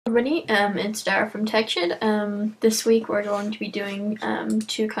Everybody, it's Dara from TechShed. This week we're going to be doing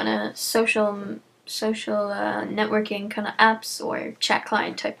two kind of social networking kind of apps or chat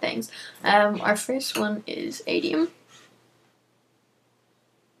client type things. Our first one is Adium,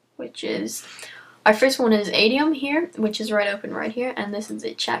 here, which is right open right here, and this is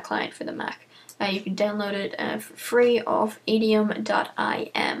a chat client for the Mac. You can download it for free off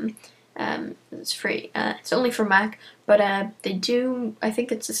adium.im. It's free. It's only for Mac, but they do, I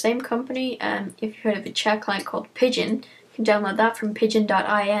think it's the same company. If you've heard of a chat client called Pigeon, you can download that from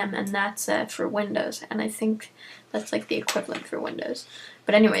pigeon.im, and that's for Windows, and I think that's like the equivalent for Windows.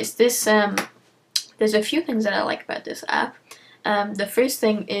 But anyways, this there's a few things that I like about this app. The first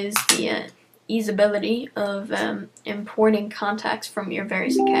thing is the easeability of importing contacts from your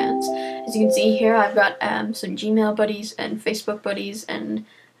various accounts. As you can see here, I've got some Gmail buddies and Facebook buddies, and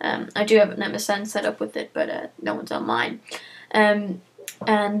I do have an MSN set up with it, but no one's on mine. And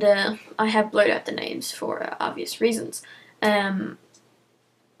I have blurred out the names for obvious reasons. But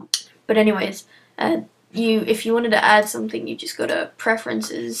anyways, if you wanted to add something, you just go to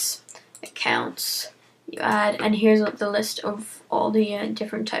Preferences, Accounts, you add, and here's the list of all the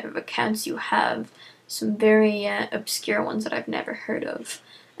different type of accounts you have. Some very obscure ones that I've never heard of.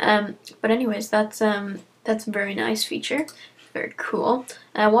 But anyways, that's a very nice feature. Very cool.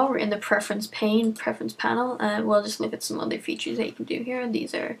 While we're in the preference panel, we'll just look at some other features that you can do here.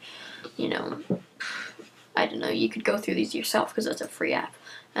 These are, I don't know, you could go through these yourself because that's a free app.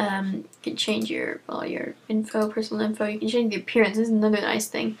 You can change all your info, personal info. You can change the appearance. This is another nice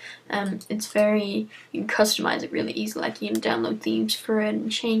thing. It's you can customize it really easily. Like you can download themes for it and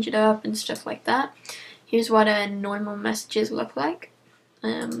change it up and stuff like that. Here's what normal messages look like.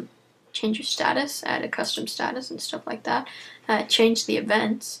 Change your status, add a custom status and stuff like that. Change the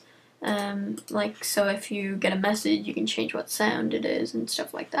events. Like, so if you get a message, you can change what sound it is and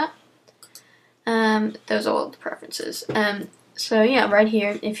stuff like that. Those are all the preferences. So yeah, right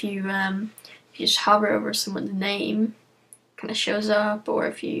here, if you just hover over someone's name, kind of shows up, or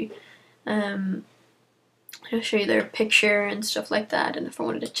if you it'll show you their picture and stuff like that. And if I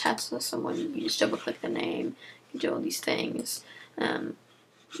wanted to chat with someone, you just double click the name, you do all these things.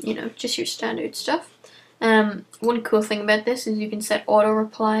 Just your standard stuff. One cool thing about this is you can set auto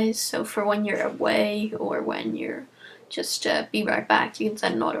replies, so for when you're away or when you're just be right back, you can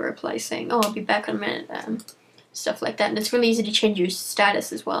set an auto reply saying, oh, I'll be back in a minute, stuff like that. And it's really easy to change your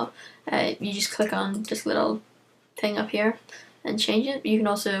status as well. You just click on this little thing up here and change it. You can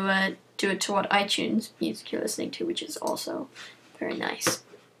also do it to what iTunes music you're listening to, which is also very nice.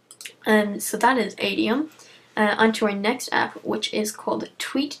 So that is Adium. Onto our next app, which is called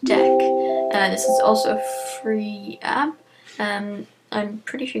TweetDeck. This is also a free app. I'm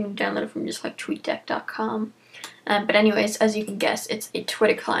pretty sure you can download it from just like tweetdeck.com. But anyways, as you can guess, it's a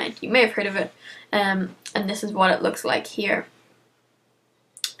Twitter client. You may have heard of it. And this is what it looks like here.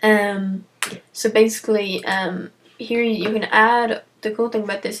 So basically, here you can add, the cool thing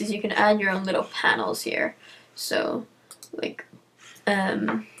about this is you can add your own little panels here. So, like,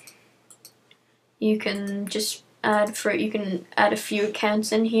 you can just add a few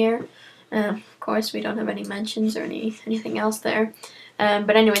accounts in here. Of course, we don't have any mentions or anything else there.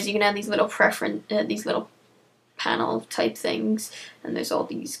 But anyways, you can add these little panel type things, and there's all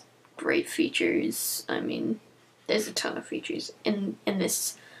these great features. I mean, there's a ton of features in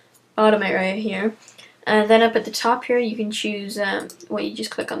this bottom area here. And then up at the top here, you can choose. You just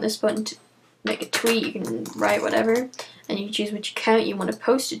click on this button to make a tweet. You can write whatever, and you can choose which account you want to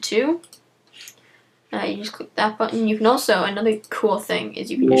post it to. You just click that button. You can also, another cool thing is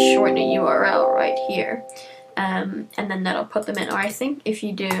you can just shorten a URL right here, and then that'll put them in. Or I think if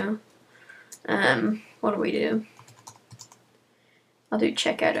you do, what do we do? I'll do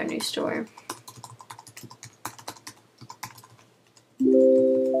check out our new store.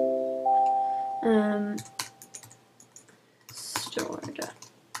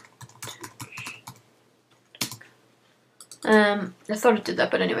 I thought it did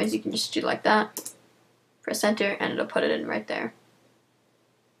that, but anyways, you can just do like that. Press enter, and it'll put it in right there.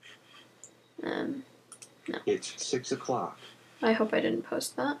 No. It's 6 o'clock. I hope I didn't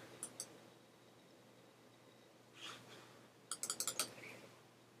post that.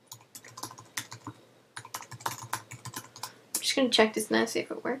 I'm just gonna check this now, see if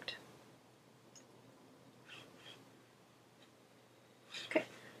it worked. Okay.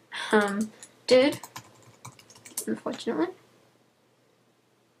 Did, unfortunately.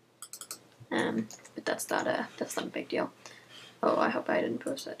 But that's not a big deal. Oh, I hope I didn't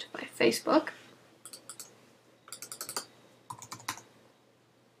post that to my Facebook.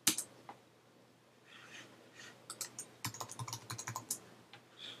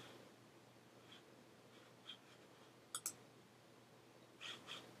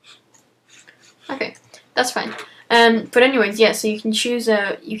 That's fine. But anyways, yeah. So you can choose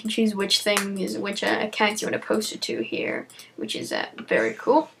which things, which accounts you want to post it to here, which is very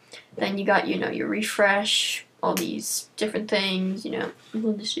cool. Then you got your refresh, all these different things.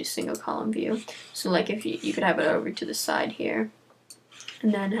 We'll just do single column view. So like if you could have it over to the side here,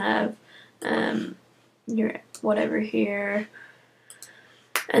 and then have your whatever here,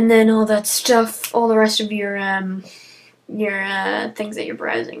 and then all that stuff, all the rest of your things that you're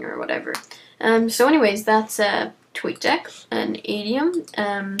browsing or whatever. So anyways, that's TweetDeck and Adium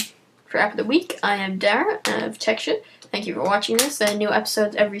for App of the Week. I am Dara of TechShit. Thank you for watching this. New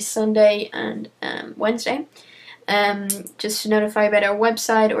episodes every Sunday and Wednesday. Just to notify about our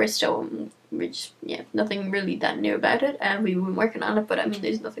website, or still, nothing really that new about it. We've been working on it, but I mean,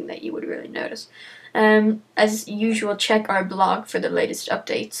 there's nothing that you would really notice. As usual, check our blog for the latest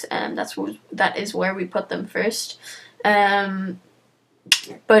updates. That is where we put them first.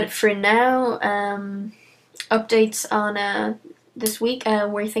 But for now, updates on this week.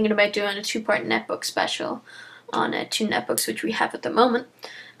 We're thinking about doing a 2-part netbook special on 2 netbooks which we have at the moment.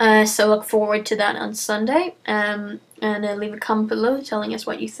 So look forward to that on Sunday. And leave a comment below telling us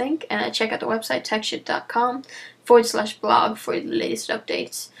what you think. Check out the website techshit.com/blog for the latest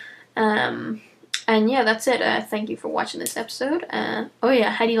updates. And yeah, that's it. Thank you for watching this episode. Oh yeah,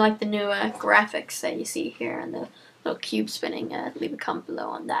 how do you like the new graphics that you see here and the little cube spinning? Leave a comment below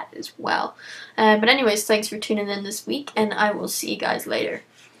on that as well. But anyways, thanks for tuning in this week, and I will see you guys later.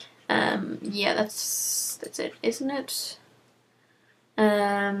 Yeah, that's it, isn't it?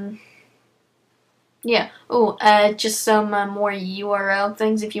 Yeah. Oh, just some more URL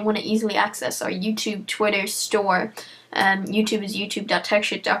things. If you want to easily access our YouTube, Twitter store, YouTube is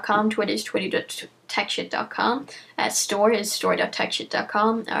youtube.techshit.com, Twitter is twitter.techshit.com, store is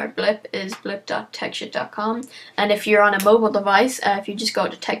store.techshit.com, our blip is blip.techshit.com, and if you're on a mobile device, if you just go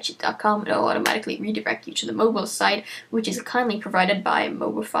to techshit.com, it'll automatically redirect you to the mobile site, which is kindly provided by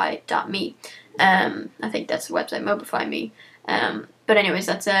mobify.me. I think that's the website, mobify.me. But anyways,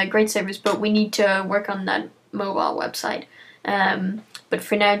 that's a great service, but we need to work on that mobile website. But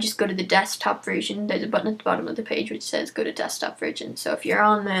for now, just go to the desktop version. There's a button at the bottom of the page which says go to desktop version. So if you're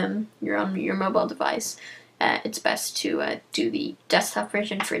on your mobile device, it's best to do the desktop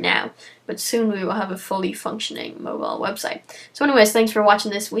version for now. But soon we will have a fully functioning mobile website. So anyways, thanks for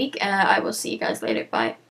watching this week. I will see you guys later. Bye.